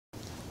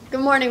Good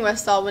morning,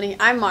 West Albany.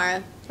 I'm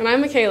Mara. And I'm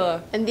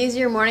Michaela. And these are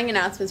your morning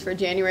announcements for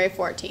January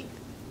 14th.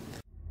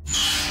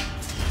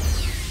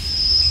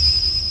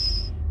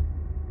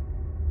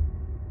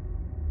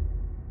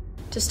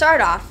 To start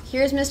off,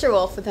 here's Mr.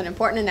 Wolf with an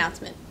important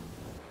announcement.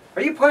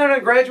 Are you planning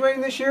on graduating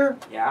this year?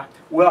 Yeah.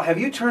 Well, have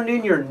you turned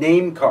in your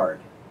name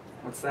card?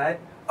 What's that?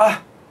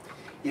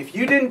 If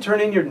you didn't turn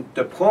in your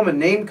diploma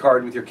name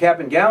card with your cap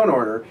and gown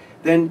order,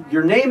 then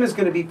your name is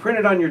going to be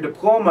printed on your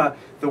diploma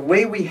the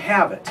way we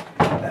have it.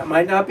 That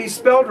might not be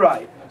spelled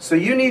right. So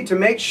you need to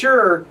make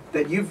sure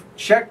that you've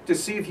checked to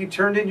see if you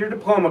turned in your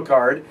diploma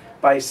card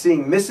by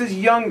seeing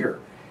Mrs. Younger.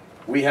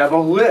 We have a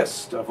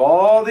list of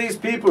all these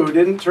people who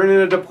didn't turn in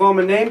a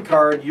diploma name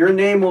card. Your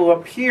name will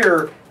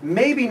appear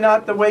maybe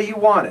not the way you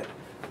want it.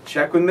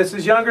 Check with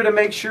Mrs. Younger to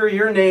make sure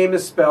your name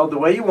is spelled the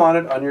way you want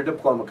it on your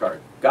diploma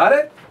card. Got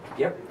it?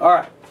 Yep. All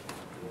right.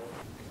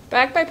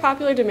 Backed by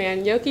popular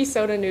demand, Yoki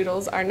soda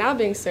noodles are now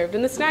being served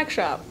in the snack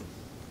shop.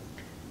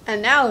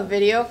 And now a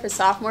video for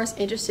sophomores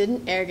interested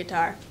in air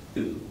guitar.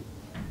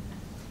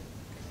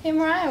 Hey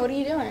Mariah, what are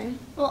you doing?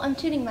 Well, I'm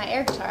tuning my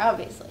air guitar,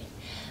 obviously.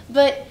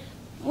 But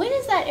when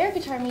is that air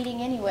guitar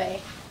meeting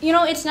anyway? You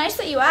know, it's nice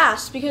that you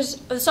asked because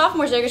the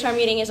sophomores air guitar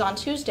meeting is on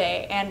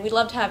Tuesday and we'd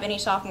love to have any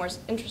sophomores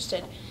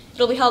interested.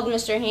 It'll be held in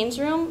Mr. Haynes'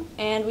 room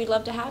and we'd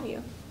love to have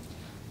you.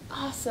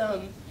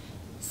 Awesome.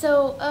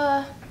 So,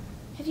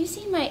 have you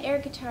seen my air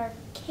guitar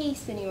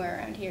case anywhere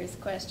around here is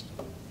the question.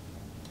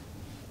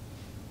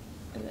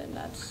 And then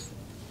that's...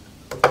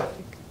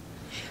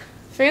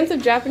 Fans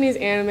of Japanese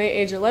anime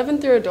age 11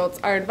 through adults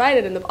are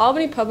invited in the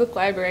Albany Public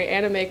Library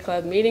Anime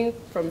Club meeting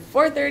from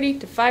 4:30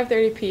 to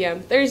 5:30 p.m.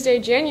 Thursday,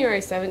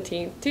 January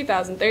 17,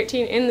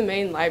 2013 in the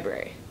main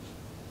library.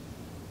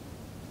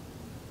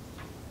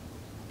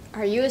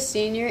 Are you a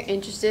senior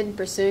interested in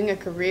pursuing a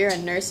career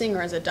in nursing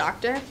or as a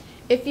doctor?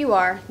 If you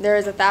are, there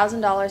is a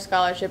 $1,000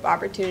 scholarship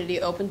opportunity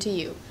open to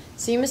you.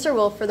 See Mr.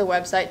 Wolf for the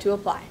website to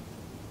apply.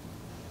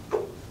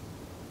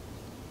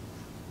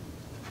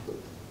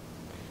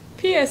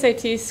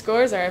 PSAT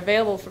scores are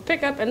available for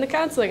pickup in the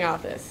counseling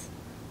office.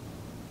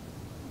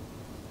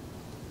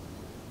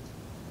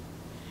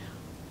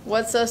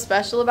 What's so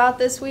special about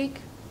this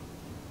week?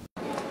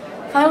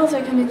 Finals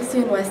are coming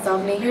soon, West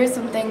Albany. Here are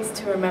some things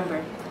to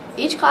remember.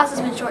 Each class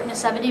has been shortened to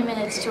 70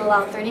 minutes to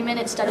allow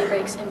 30-minute study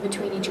breaks in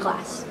between each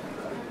class.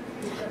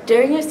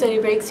 During your study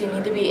breaks, you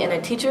need to be in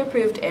a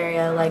teacher-approved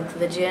area like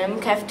the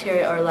gym,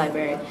 cafeteria, or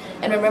library.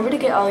 And remember to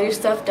get all your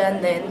stuff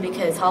done then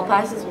because hall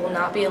passes will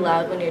not be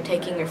allowed when you're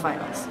taking your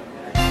finals.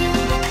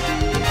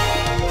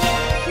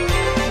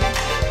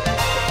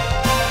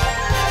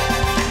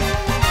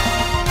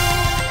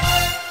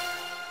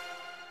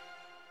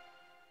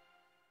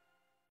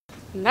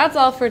 And that's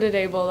all for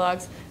today,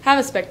 Bulldogs. Have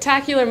a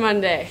spectacular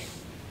Monday.